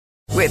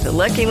With the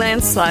Lucky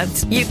Land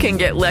Slots, you can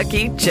get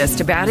lucky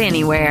just about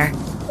anywhere.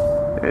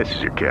 This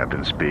is your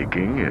captain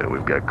speaking.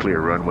 We've got clear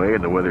runway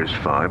and the weather's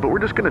fine, but we're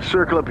just going to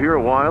circle up here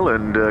a while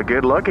and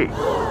get lucky.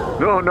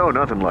 No,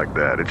 nothing like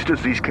that. It's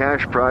just these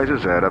cash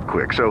prizes add up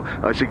quick. So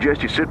I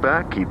suggest you sit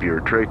back, keep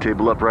your tray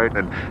table upright,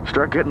 and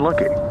start getting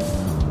lucky.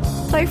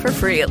 Play for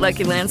free at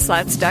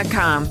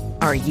LuckyLandSlots.com.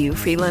 Are you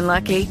feeling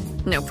lucky?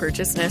 No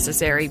purchase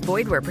necessary.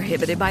 Void where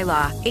prohibited by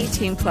law.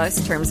 18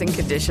 plus terms and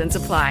conditions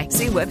apply.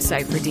 See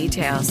website for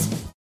details.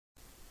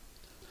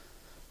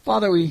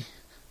 Father, we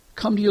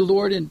come to you,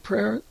 Lord, in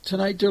prayer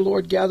tonight, dear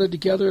Lord, gathered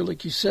together.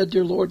 Like you said,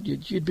 dear Lord,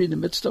 you'd be in the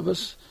midst of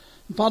us.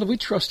 And Father, we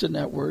trust in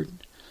that word.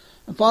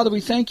 And Father,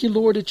 we thank you,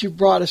 Lord, that you've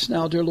brought us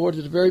now, dear Lord,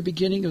 at the very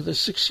beginning of the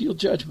sixth seal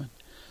judgment.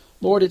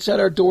 Lord, it's at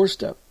our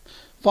doorstep.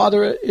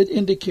 Father, it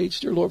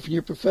indicates, dear Lord, from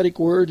your prophetic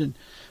word and,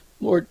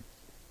 Lord,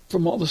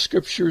 from all the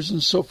scriptures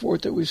and so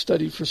forth that we've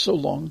studied for so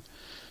long.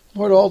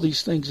 Lord, all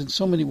these things in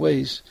so many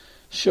ways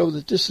show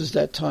that this is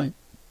that time.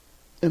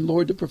 And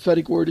Lord, the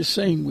prophetic word is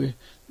saying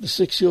the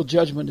sixth seal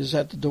judgment is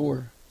at the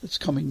door. It's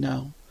coming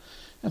now.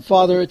 And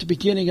Father, at the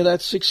beginning of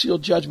that sixth seal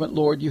judgment,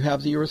 Lord, you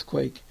have the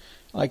earthquake,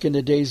 like in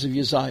the days of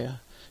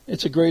Uzziah.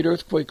 It's a great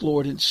earthquake,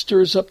 Lord, and it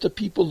stirs up the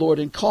people, Lord,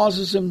 and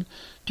causes them,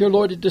 dear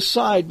Lord, to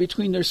decide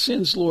between their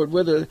sins, Lord,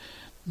 whether,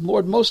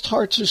 Lord, most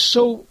hearts are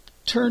so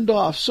turned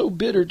off, so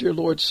bitter, dear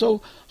Lord,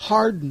 so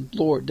hardened,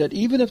 Lord, that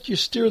even if you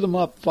stir them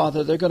up,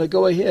 Father, they're going to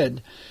go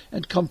ahead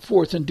and come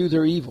forth and do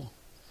their evil.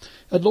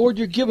 And Lord,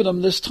 you're giving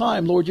them this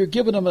time, Lord, you're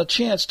giving them a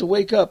chance to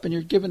wake up, and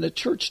you're giving the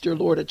church, dear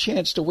Lord, a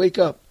chance to wake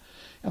up.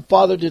 And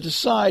Father, to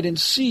decide and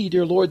see,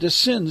 dear Lord, the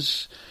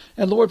sins.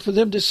 And Lord, for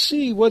them to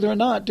see whether or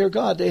not, dear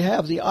God, they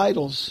have the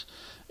idols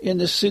in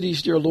the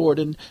cities, dear Lord,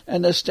 and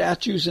the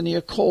statues and the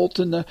occult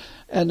and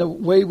the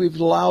way we've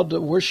allowed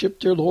to worship,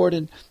 dear Lord.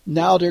 And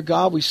now, dear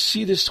God, we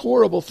see this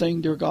horrible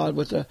thing, dear God,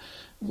 with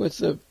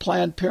the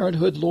Planned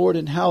Parenthood, Lord,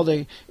 and how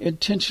they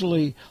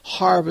intentionally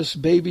harvest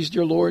babies,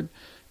 dear Lord,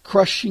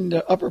 crushing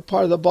the upper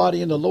part of the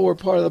body and the lower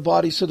part of the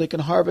body so they can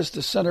harvest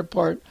the center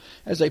part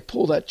as they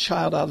pull that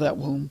child out of that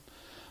womb.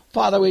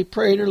 Father, we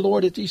pray, dear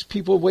Lord, that these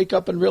people wake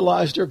up and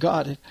realize, dear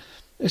God,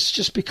 it's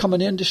just become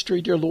an industry,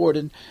 dear Lord.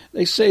 And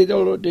they say,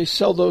 Lord, they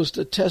sell those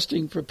to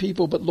testing for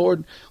people. But,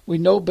 Lord, we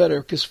know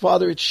better because,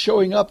 Father, it's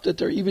showing up that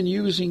they're even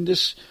using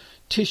this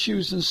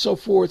tissues and so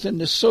forth in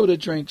the soda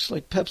drinks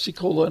like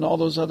Pepsi-Cola and all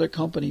those other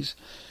companies.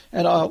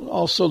 And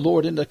also,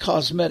 Lord, in the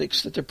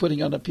cosmetics that they're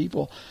putting on the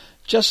people,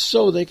 just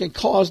so they can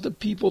cause the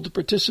people to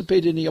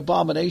participate in the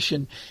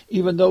abomination,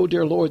 even though,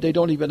 dear Lord, they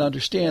don't even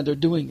understand they're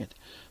doing it.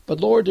 But,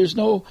 Lord, there's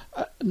no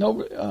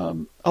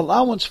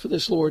allowance for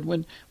this, Lord.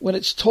 When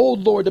it's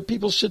told, Lord, that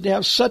people should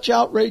have such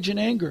outrage and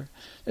anger,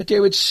 that they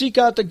would seek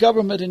out the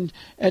government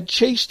and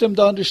chase them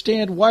to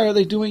understand why are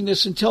they doing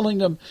this and telling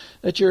them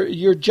that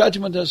your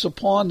judgment is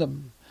upon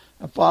them.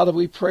 And, Father,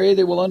 we pray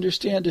they will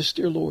understand this,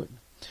 dear Lord.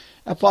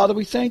 And, Father,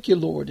 we thank you,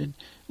 Lord. And,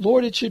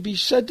 Lord, it should be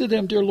said to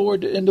them, dear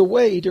Lord, in the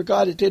way, dear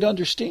God, that they'd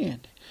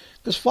understand.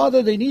 Because,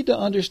 Father, they need to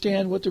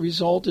understand what the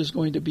result is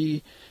going to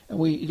be. And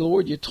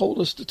Lord, you told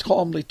us to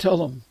calmly tell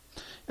them.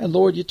 And,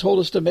 Lord, you told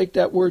us to make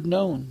that word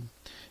known.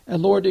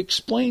 And, Lord,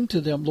 explain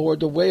to them,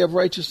 Lord, the way of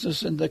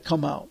righteousness and to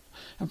come out.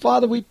 And,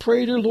 Father, we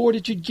pray, dear Lord,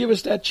 that you'd give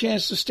us that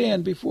chance to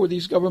stand before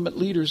these government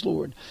leaders,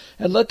 Lord,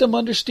 and let them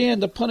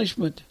understand the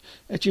punishment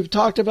that you've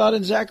talked about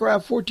in Zechariah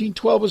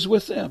 14:12 is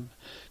with them.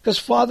 Because,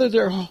 Father,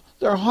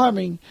 they're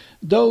harming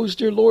those,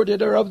 dear Lord,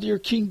 that are of your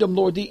kingdom,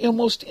 Lord, the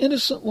most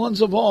innocent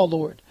ones of all,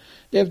 Lord.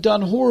 They have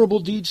done horrible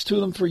deeds to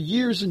them for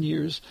years and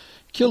years,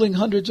 killing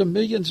hundreds of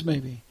millions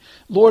maybe.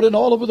 Lord, and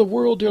all over the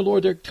world, dear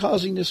Lord, they're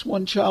causing this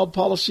one-child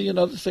policy and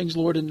other things,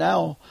 Lord. And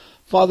now,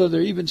 Father,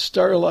 they're even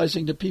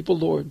sterilizing the people,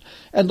 Lord.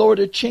 And, Lord,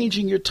 they're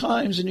changing your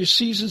times and your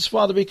seasons,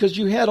 Father, because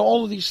you had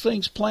all of these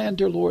things planned,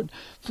 dear Lord,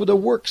 for the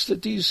works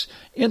that these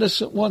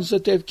innocent ones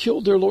that they've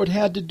killed, dear Lord,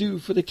 had to do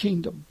for the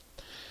kingdom.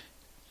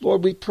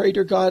 Lord, we pray,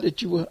 dear God,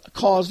 that you will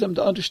cause them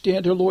to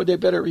understand, dear Lord, they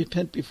better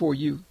repent before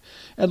you.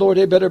 And, Lord,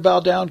 they better bow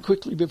down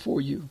quickly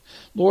before you.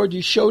 Lord,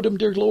 you showed them,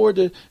 dear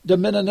Lord, the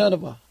men of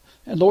Nineveh.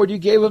 And, Lord, you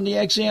gave them the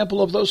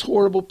example of those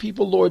horrible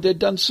people, Lord. They'd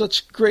done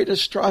such great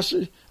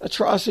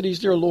atrocities,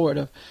 dear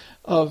Lord,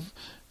 of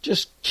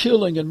just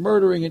killing and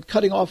murdering and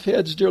cutting off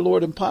heads, dear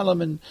Lord, and piling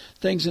them in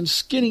things and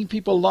skinning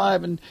people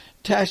alive and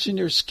attaching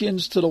their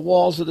skins to the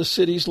walls of the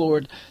cities,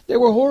 Lord. They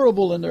were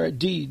horrible in their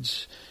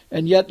deeds.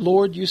 And yet,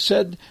 Lord, you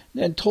said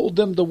and told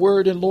them the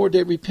word, and, Lord,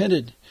 they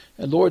repented.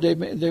 And, Lord,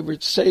 they were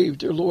saved,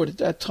 dear Lord, at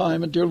that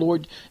time. And, dear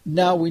Lord,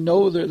 now we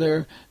know that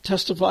they're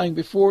testifying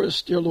before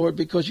us, dear Lord,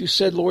 because you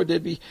said, Lord,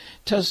 they'd be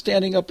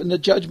standing up in the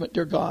judgment,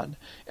 dear God,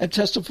 and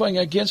testifying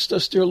against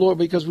us, dear Lord,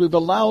 because we've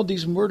allowed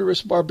these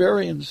murderous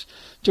barbarians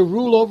to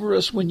rule over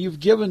us when you've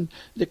given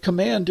the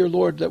command, dear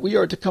Lord, that we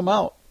are to come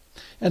out.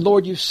 And,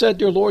 Lord, you've said,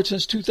 dear Lord,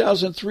 since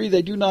 2003,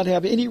 they do not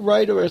have any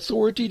right or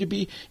authority to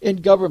be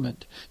in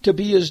government, to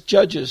be as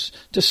judges,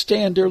 to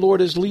stand, dear Lord,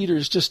 as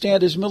leaders, to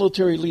stand as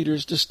military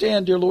leaders, to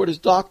stand, dear Lord, as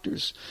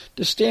doctors,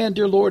 to stand,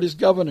 dear Lord, as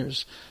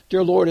governors,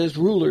 dear Lord, as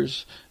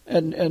rulers,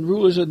 and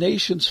rulers of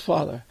nations,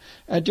 Father.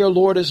 And, dear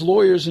Lord, as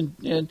lawyers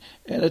and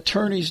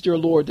attorneys, dear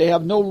Lord, they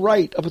have no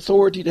right of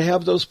authority to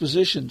have those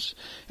positions.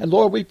 And,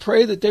 Lord, we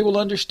pray that they will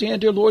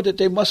understand, dear Lord, that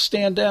they must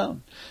stand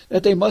down,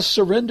 that they must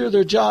surrender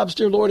their jobs,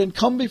 dear Lord, and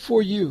come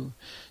before you.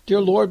 Dear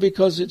Lord,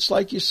 because it's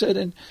like you said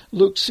in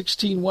Luke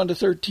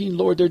 16:1-13,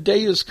 Lord, their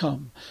day is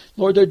come.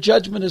 Lord, their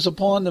judgment is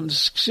upon them. The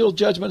six-seal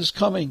judgment is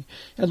coming.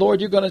 And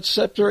Lord, you're going to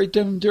separate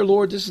them, dear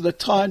Lord. This is the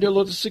time, dear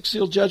Lord, the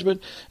six-seal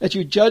judgment, that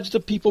you judge the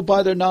people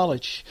by their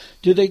knowledge.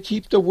 Do they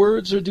keep the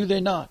words or do they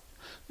not?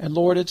 And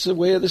Lord, it's the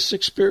way of the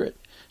sick spirit.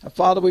 And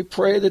Father, we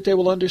pray that they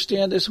will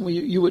understand this and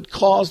you would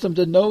cause them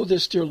to know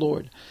this, dear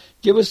Lord.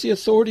 Give us the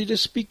authority to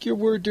speak your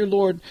word, dear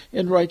Lord,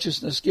 in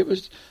righteousness. Give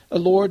us,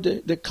 Lord,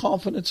 the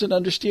confidence and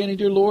understanding,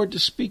 dear Lord, to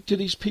speak to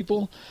these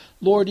people,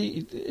 Lord,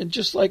 and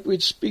just like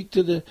we'd speak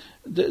to the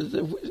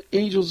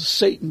angels of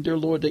Satan, dear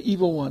Lord, the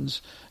evil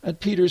ones. And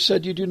Peter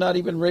said, you do not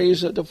even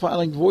raise a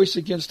defiling voice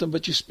against them,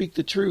 but you speak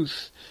the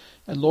truth.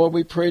 And Lord,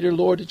 we pray, dear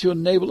Lord, that you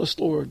enable us,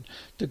 Lord,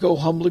 to go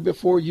humbly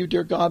before you,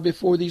 dear God,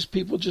 before these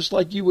people, just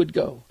like you would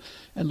go.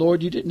 And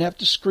Lord, you didn't have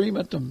to scream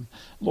at them.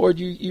 Lord,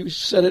 you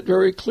said it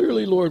very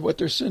clearly, Lord, what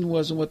their sin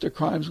was and what their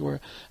crimes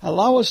were.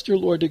 Allow us, dear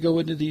Lord, to go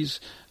into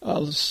these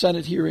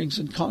Senate hearings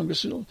and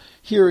congressional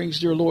hearings,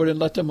 dear Lord, and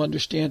let them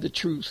understand the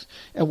truth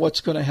and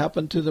what's going to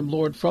happen to them,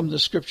 Lord, from the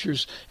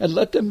Scriptures. And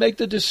let them make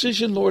the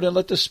decision, Lord, and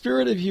let the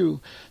Spirit of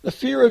you, the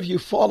fear of you,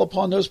 fall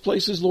upon those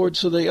places, Lord,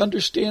 so they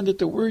understand that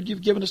the word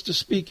you've given us to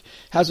speak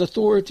has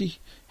authority,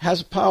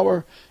 has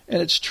power,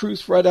 and it's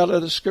truth right out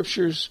of the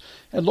Scriptures.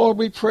 And Lord,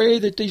 we pray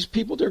that these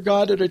people, dear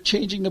God, that are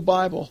changing the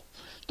Bible,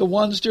 the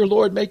ones, dear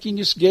Lord, making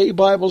these gay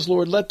Bibles,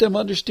 Lord, let them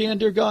understand,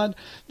 dear God,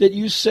 that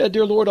you said,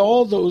 dear Lord,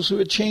 all those who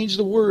had changed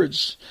the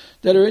words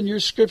that are in your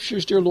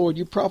Scriptures, dear Lord,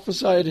 you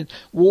prophesied and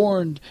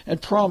warned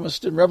and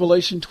promised in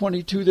Revelation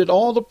 22 that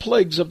all the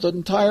plagues of the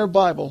entire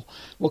Bible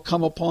will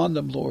come upon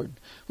them, Lord.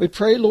 We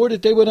pray, Lord,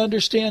 that they would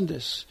understand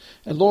this.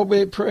 And Lord,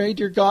 we pray,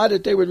 dear God,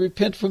 that they would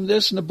repent from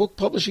this, and the book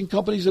publishing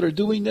companies that are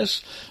doing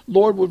this,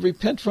 Lord, would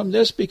repent from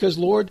this because,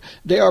 Lord,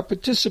 they are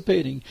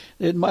participating.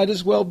 It might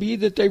as well be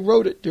that they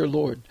wrote it, dear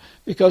Lord,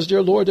 because,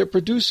 dear Lord, they're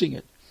producing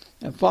it.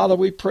 And Father,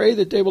 we pray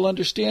that they will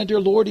understand, dear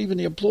Lord, even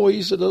the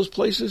employees of those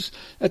places,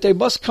 that they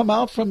must come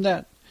out from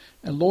that.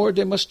 And Lord,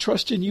 they must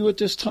trust in you at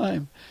this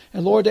time.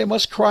 And Lord, they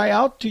must cry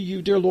out to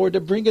you, dear Lord, to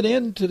bring an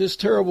end to this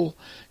terrible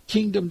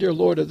kingdom, dear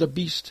Lord, of the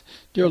beast,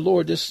 dear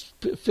Lord, this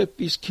fifth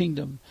beast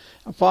kingdom.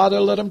 And Father,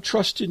 let them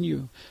trust in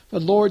you.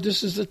 But Lord,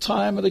 this is the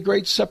time of the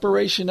great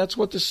separation. That's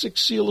what the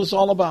sixth seal is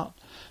all about.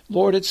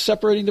 Lord, it's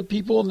separating the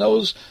people, and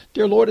those,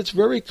 dear Lord, it's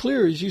very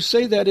clear as you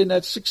say that in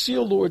that sixth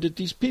seal, Lord, that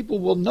these people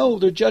will know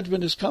their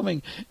judgment is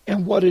coming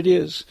and what it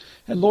is.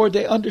 And Lord,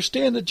 they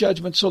understand the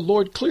judgment. So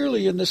Lord,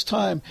 clearly in this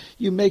time,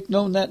 you make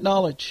known that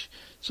knowledge.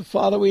 So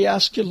Father, we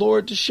ask you,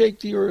 Lord, to shake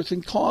the earth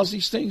and cause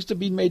these things to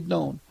be made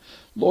known.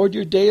 Lord,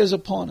 your day is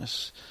upon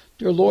us.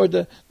 Dear Lord,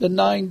 the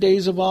 9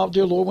 days of Av,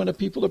 dear Lord, when the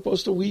people are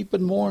supposed to weep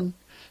and mourn.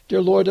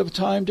 Dear Lord, of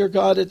time, dear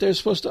God, that they're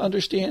supposed to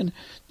understand,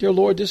 dear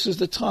Lord, this is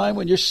the time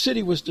when your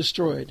city was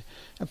destroyed.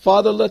 And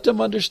Father, let them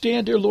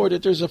understand, dear Lord,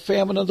 that there's a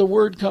famine of the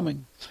word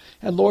coming.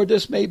 And Lord,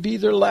 this may be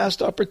their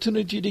last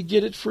opportunity to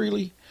get it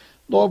freely.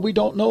 Lord, we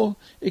don't know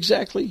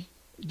exactly,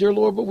 dear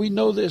Lord, but we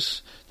know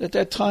this,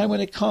 that time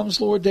when it comes,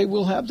 Lord, they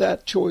will have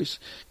that choice.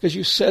 Because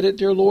you said it,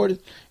 dear Lord,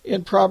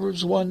 in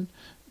Proverbs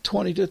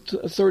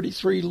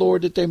 1:20-33,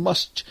 Lord, that they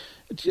must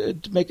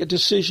make a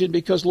decision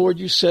because, Lord,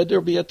 you said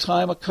there'll be a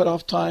time, a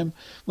cutoff time,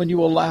 when you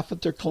will laugh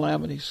at their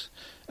calamities.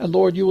 And,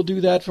 Lord, you will do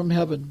that from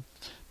heaven.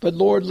 But,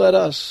 Lord, let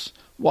us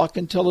walk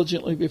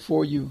intelligently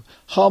before you,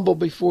 humble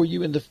before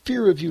you in the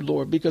fear of you,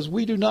 Lord, because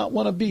we do not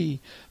want to be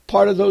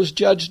part of those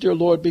judged, dear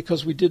Lord,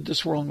 because we did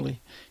this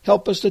wrongly.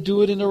 Help us to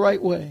do it in the right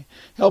way.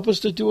 Help us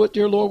to do it,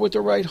 dear Lord, with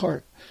the right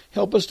heart.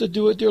 Help us to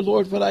do it, dear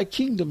Lord, for thy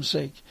kingdom's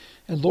sake.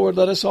 And, Lord,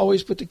 let us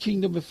always put the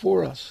kingdom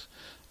before us.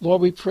 Lord,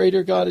 we pray,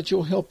 dear God, that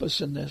you'll help us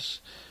in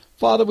this.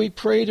 Father, we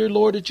pray, dear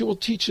Lord, that you will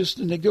teach us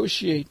to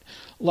negotiate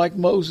like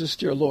Moses,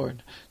 dear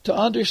Lord, to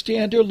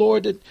understand, dear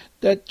Lord,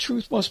 that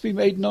truth must be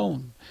made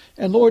known.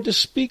 And, Lord, to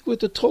speak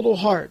with the total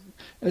heart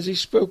as he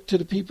spoke to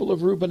the people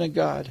of Reuben and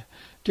Gad.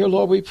 Dear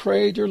Lord, we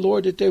pray, dear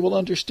Lord, that they will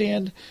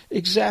understand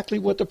exactly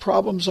what the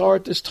problems are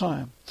at this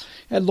time.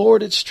 And,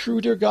 Lord, it's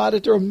true, dear God,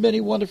 that there are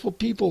many wonderful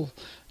people,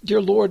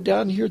 dear Lord,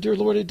 down here, dear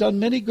Lord, have done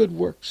many good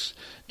works.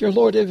 Dear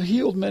Lord, they've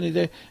healed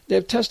many.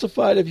 They've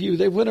testified of you.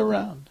 They went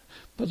around.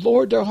 But,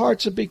 Lord, their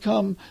hearts have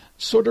become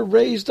sort of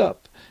raised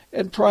up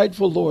and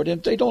prideful, Lord. And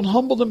if they don't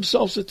humble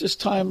themselves at this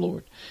time,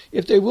 Lord,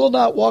 if they will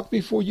not walk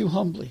before you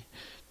humbly,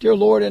 dear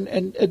Lord,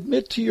 and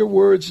admit to your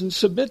words and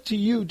submit to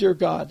you, dear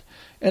God,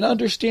 and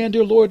understand,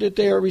 dear Lord, that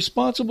they are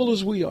responsible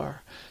as we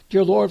are,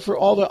 dear Lord, for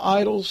all the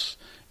idols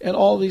and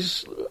all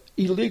these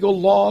illegal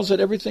laws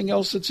and everything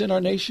else that's in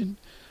our nation,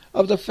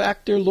 of the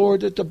fact, dear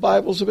Lord, that the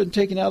Bibles have been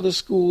taken out of the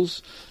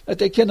schools, that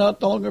they cannot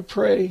no longer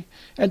pray,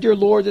 and, dear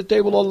Lord, that they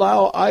will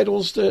allow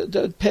idols,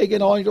 the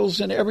pagan idols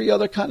and every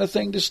other kind of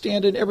thing to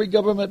stand in every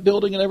government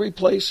building and every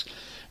place.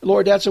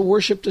 Lord, that's a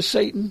worship to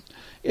Satan.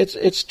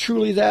 It's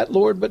truly that,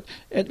 Lord.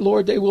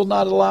 Lord, they will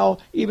not allow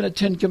even the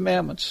 10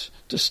 Commandments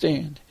to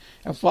stand.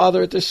 And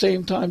Father, at the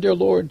same time, dear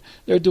Lord,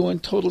 they're doing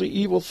totally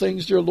evil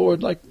things, dear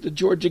Lord, like the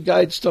Georgia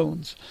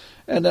Guidestones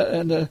and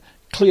the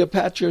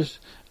Cleopatra's,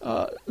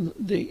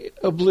 the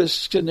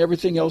obelisks and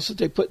everything else that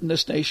they put in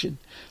this nation.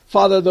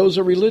 Father, those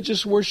are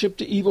religious worship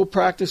to evil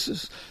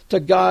practices, to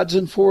gods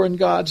and foreign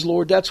gods,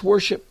 Lord. That's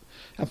worship.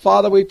 And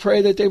Father, we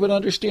pray that they would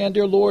understand,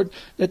 dear Lord,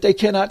 that they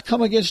cannot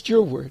come against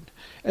your word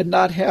and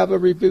not have a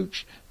rebuke,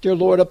 dear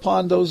Lord,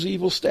 upon those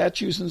evil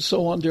statues and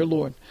so on, dear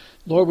Lord.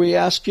 Lord, we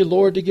ask you,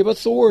 Lord, to give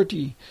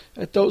authority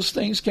that those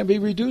things can be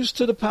reduced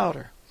to the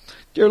powder.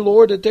 Dear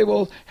Lord, that they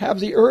will have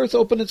the earth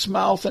open its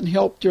mouth and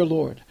help, dear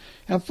Lord.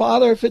 And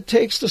Father, if it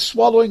takes the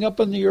swallowing up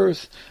in the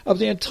earth of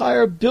the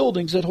entire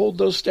buildings that hold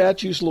those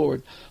statues,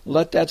 Lord,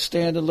 let that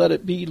stand and let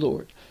it be,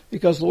 Lord.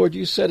 Because, Lord,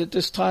 you said at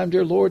this time,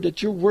 dear Lord,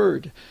 that your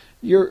word,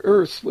 your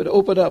earth would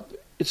open up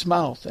its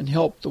mouth and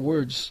help the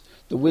words,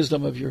 the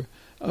wisdom of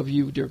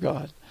you, dear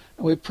God.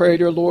 And we pray,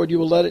 dear Lord, you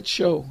will let it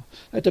show,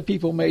 that the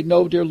people may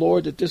know, dear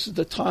Lord, that this is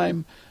the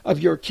time of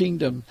your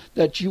kingdom,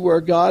 that you are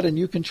God and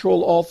you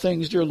control all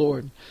things, dear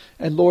Lord.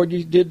 And Lord,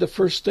 you did the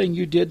first thing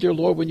you did, dear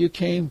Lord, when you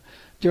came,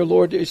 dear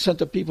Lord, you sent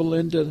the people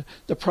into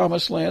the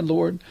promised land,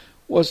 Lord,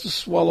 was to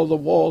swallow the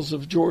walls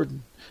of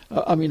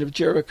of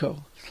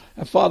Jericho.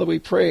 And Father, we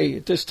pray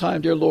at this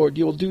time, dear Lord,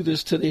 you will do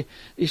this to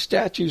these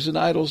statues and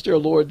idols, dear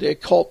Lord, the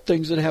occult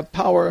things that have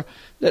power,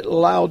 that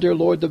allow, dear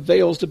Lord, the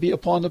veils to be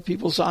upon the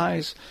people's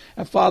eyes.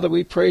 And Father,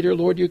 we pray, dear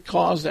Lord, you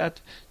cause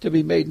that to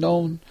be made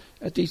known,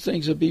 that these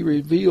things will be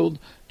revealed,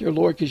 dear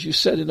Lord, because you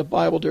said in the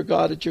Bible, dear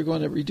God, that you're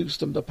going to reduce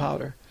them to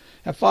powder.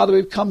 And Father,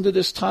 we've come to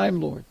this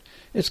time, Lord.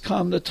 It's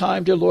come the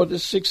time, dear Lord, the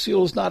sixth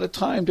seal is not a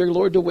time, dear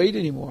Lord, to wait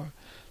anymore.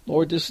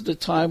 Lord, this is the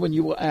time when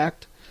you will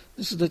act.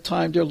 This is the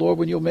time, dear Lord,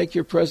 when you'll make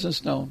your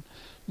presence known.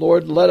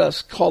 Lord, let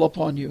us call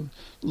upon you.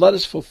 Let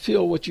us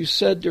fulfill what you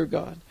said, dear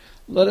God.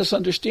 Let us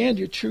understand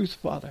your truth,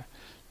 Father.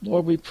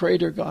 Lord, we pray,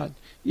 dear God,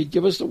 you'd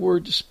give us the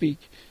word to speak.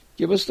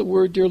 Give us the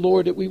word, dear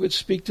Lord, that we would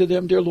speak to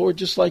them, dear Lord,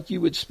 just like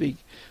you would speak,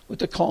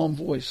 with a calm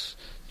voice,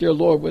 dear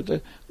Lord,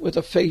 with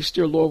a face,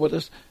 dear Lord,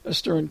 with a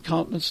stern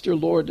countenance, dear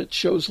Lord, that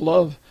shows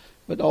love,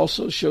 but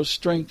also shows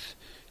strength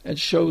and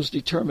shows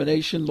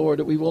determination, Lord,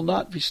 that we will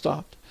not be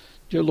stopped.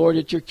 Dear Lord,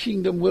 that your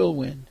kingdom will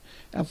win.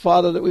 And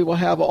Father, that we will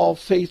have all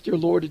faith, dear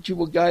Lord, that you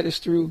will guide us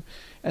through.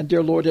 And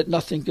dear Lord, that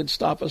nothing can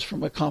stop us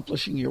from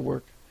accomplishing your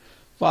work.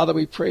 Father,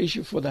 we praise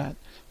you for that.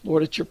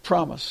 Lord, it's your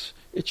promise.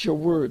 It's your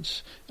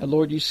words. And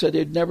Lord, you said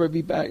they'd never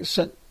be back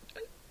sent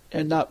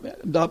and not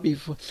be,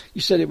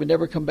 you said it would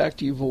never come back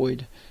to you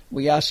void.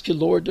 We ask you,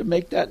 Lord, to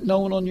make that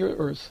known on your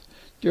earth.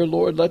 Dear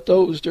Lord, let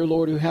those, dear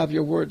Lord, who have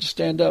your words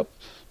stand up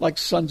like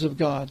sons of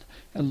God.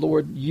 And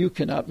Lord, you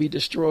cannot be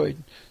destroyed.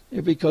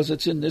 Because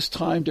it's in this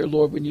time, dear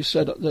Lord, when you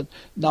said the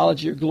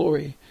knowledge of your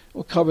glory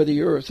will cover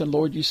the earth. And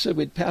Lord, you said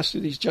we'd pass through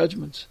these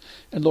judgments.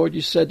 And Lord,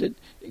 you said that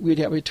we'd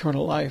have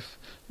eternal life.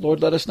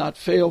 Lord, let us not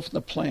fail from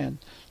the plan.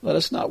 Let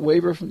us not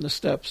waver from the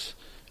steps.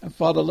 And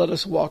Father, let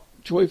us walk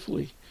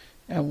joyfully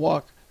and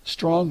walk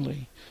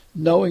strongly,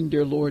 knowing,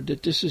 dear Lord,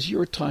 that this is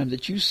your time,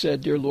 that you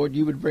said, dear Lord,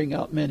 you would bring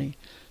out many.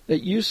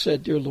 That you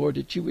said, dear Lord,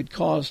 that you would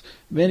cause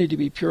many to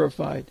be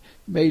purified,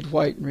 made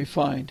white and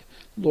refined.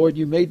 Lord,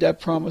 you made that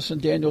promise in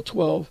Daniel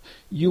 12.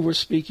 You were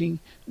speaking.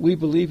 We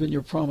believe in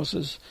your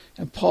promises.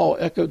 And Paul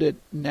echoed it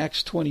in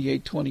Acts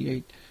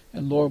 28:28.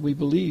 And Lord, we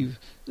believe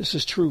this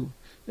is true,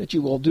 that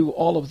you will do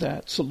all of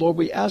that. So Lord,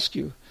 we ask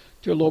you,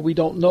 dear Lord, we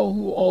don't know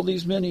who all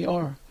these many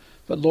are.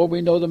 But Lord,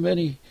 we know the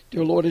many,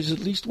 dear Lord, is at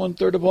least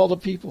 1/3 of all the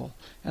people.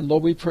 And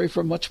Lord, we pray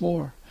for much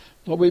more.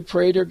 Lord, we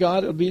pray, dear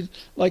God, it'll be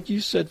like you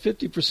said,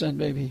 50%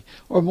 maybe,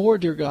 or more,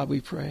 dear God, we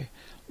pray.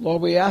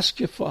 Lord, we ask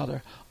you,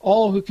 Father,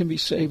 all who can be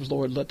saved,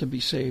 Lord, let them be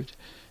saved.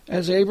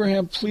 As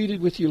Abraham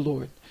pleaded with you,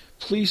 Lord,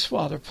 please,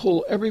 Father,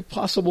 pull every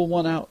possible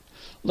one out.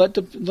 Let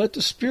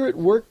the Spirit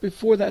work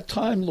before that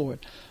time, Lord.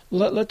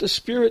 Let the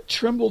Spirit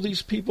tremble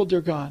these people,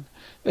 dear God,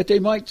 that they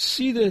might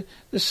see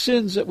the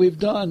sins that we've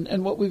done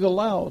and what we've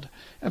allowed.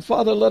 And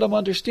Father, let them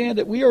understand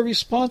that we are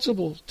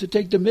responsible to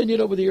take dominion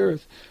over the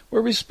earth.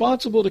 We're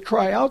responsible to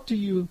cry out to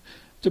you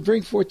to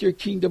bring forth your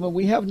kingdom, and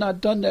we have not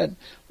done that.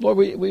 Lord,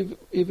 we've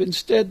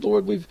instead,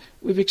 Lord, we've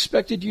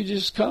expected you to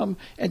just come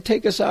and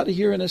take us out of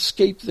here and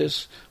escape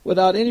this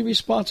without any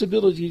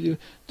responsibility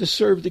to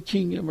serve the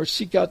kingdom or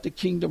seek out the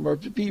kingdom or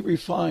to be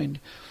refined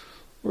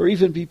or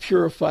even be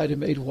purified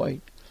and made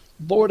white.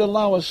 Lord,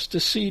 allow us to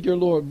see, dear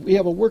Lord, we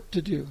have a work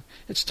to do.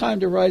 It's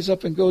time to rise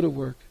up and go to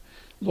work.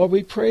 Lord,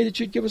 we pray that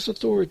you'd give us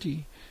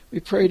authority.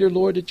 We pray, dear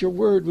Lord, that your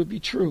word would be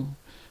true.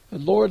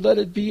 But Lord, let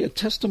it be a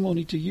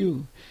testimony to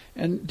you.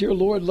 And dear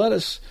Lord, let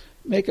us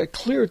make a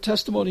clear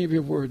testimony of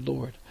your word,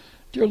 Lord.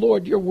 Dear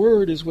Lord, your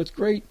word is with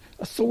great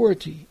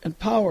authority and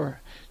power.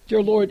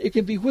 Dear Lord, it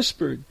can be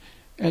whispered.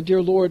 And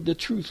dear Lord, the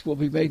truth will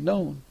be made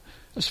known.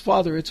 As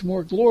Father, it's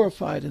more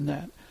glorified in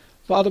that.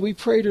 Father, we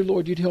pray, dear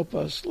Lord, you'd help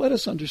us. Let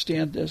us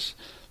understand this.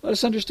 Let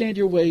us understand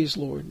your ways,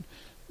 Lord.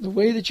 The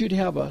way that you'd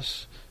have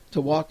us to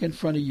walk in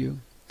front of you.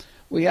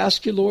 We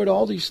ask you, Lord,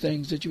 all these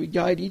things, that you would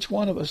guide each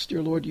one of us,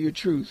 dear Lord, to your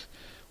truth.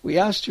 We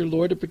ask, dear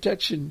Lord, the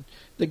protection,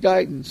 the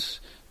guidance,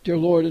 dear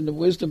Lord, and the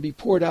wisdom be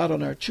poured out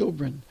on our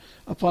children,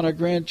 upon our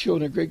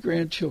grandchildren, our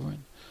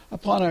great-grandchildren,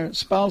 upon our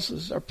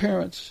spouses, our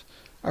parents,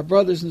 our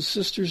brothers and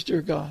sisters,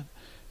 dear God,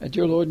 and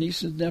dear Lord,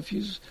 nieces and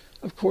nephews.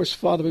 Of course,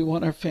 Father, we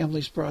want our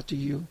families brought to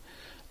you.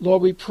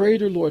 Lord, we pray,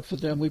 dear Lord, for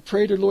them. We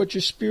pray, dear Lord,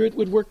 your Spirit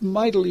would work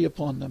mightily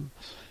upon them.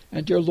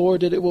 And, dear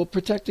Lord, that it will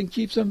protect and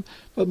keep them,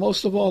 but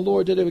most of all,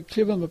 Lord, that it would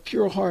give them a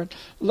pure heart.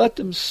 Let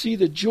them see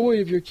the joy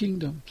of your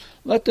kingdom.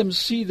 Let them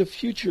see the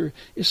future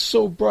is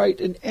so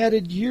bright, and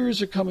added years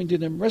are coming to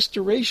them.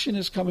 Restoration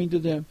is coming to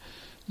them.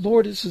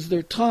 Lord, this is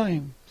their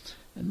time.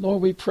 And,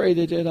 Lord, we pray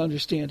that they'd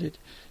understand it.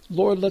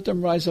 Lord, let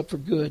them rise up for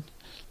good.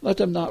 Let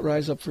them not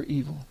rise up for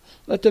evil.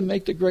 Let them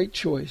make the great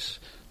choice.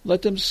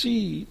 Let them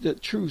see the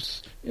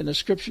truth in the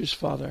Scriptures,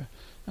 Father,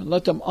 and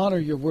let them honor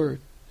your word.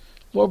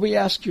 Lord, we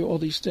ask you all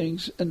these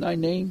things in thy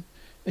name,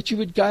 that you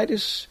would guide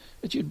us,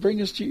 that you'd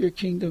bring us to your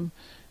kingdom.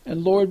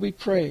 And Lord, we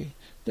pray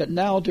that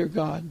now, dear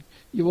God,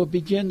 you will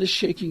begin the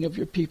shaking of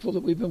your people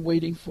that we've been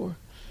waiting for.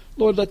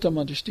 Lord, let them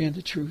understand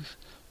the truth.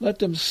 Let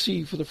them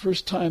see for the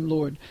first time,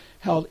 Lord,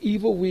 how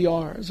evil we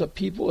are as a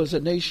people, as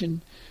a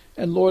nation.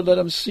 And Lord, let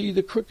them see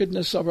the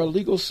crookedness of our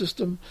legal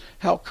system,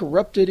 how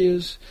corrupt it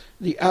is,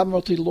 the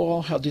admiralty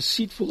law, how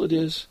deceitful it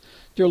is.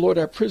 Dear Lord,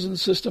 our prison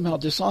system, how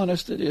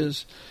dishonest it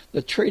is.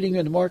 The trading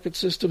and market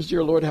systems,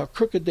 dear Lord, how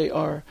crooked they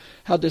are,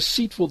 how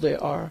deceitful they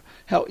are,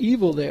 how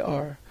evil they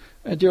are.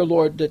 And dear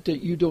Lord, that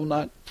you do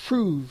not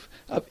approve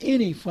of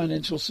any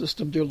financial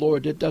system, dear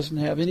Lord, that doesn't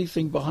have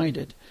anything behind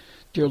it.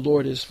 Dear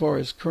Lord, as far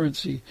as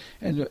currency,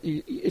 and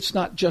it's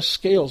not just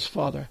scales,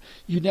 Father.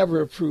 You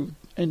never approved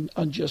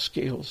unjust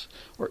scales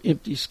or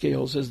empty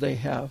scales as they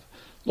have.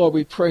 Lord,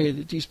 we pray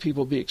that these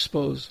people be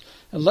exposed,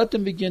 and let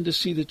them begin to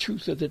see the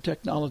truth of the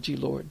technology,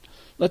 Lord.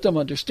 Let them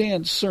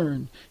understand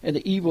CERN and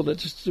the evil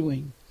that it's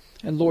doing,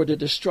 and Lord, the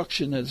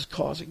destruction that it's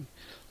causing.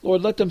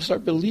 Lord, let them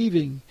start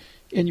believing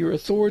in your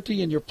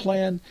authority and your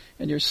plan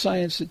and your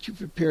science that you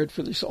prepared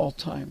for this all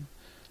time.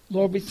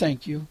 Lord, we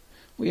thank you.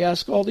 We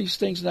ask all these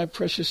things in thy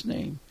precious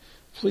name.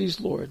 Please,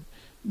 Lord,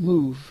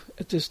 move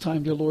at this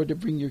time, dear Lord, to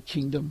bring your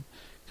kingdom.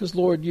 Because,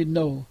 Lord, you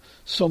know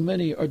so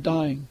many are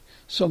dying.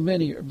 So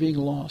many are being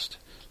lost.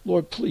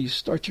 Lord, please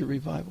start your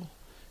revival.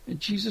 In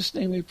Jesus'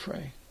 name we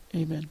pray.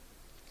 Amen.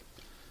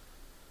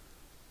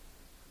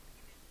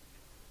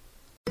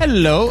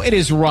 Hello, it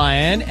is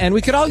Ryan, and we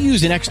could all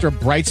use an extra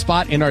bright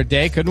spot in our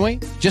day, couldn't we?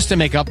 Just to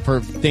make up for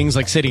things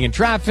like sitting in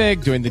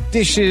traffic, doing the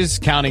dishes,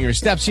 counting your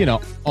steps, you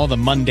know, all the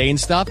mundane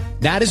stuff.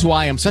 That is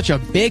why I'm such a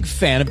big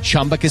fan of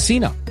Chumba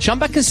Casino.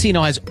 Chumba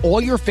Casino has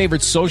all your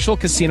favorite social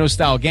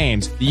casino-style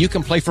games that you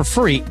can play for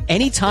free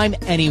anytime,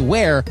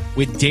 anywhere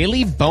with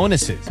daily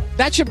bonuses.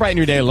 That should brighten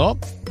your day a little.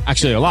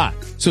 Actually, a lot.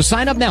 So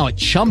sign up now at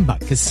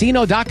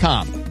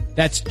ChumbaCasino.com.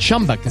 That's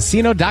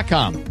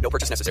ChumbaCasino.com. No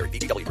purchase necessary.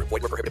 VGW Group.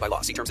 Void where prohibited by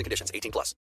law. See terms and conditions. 18+.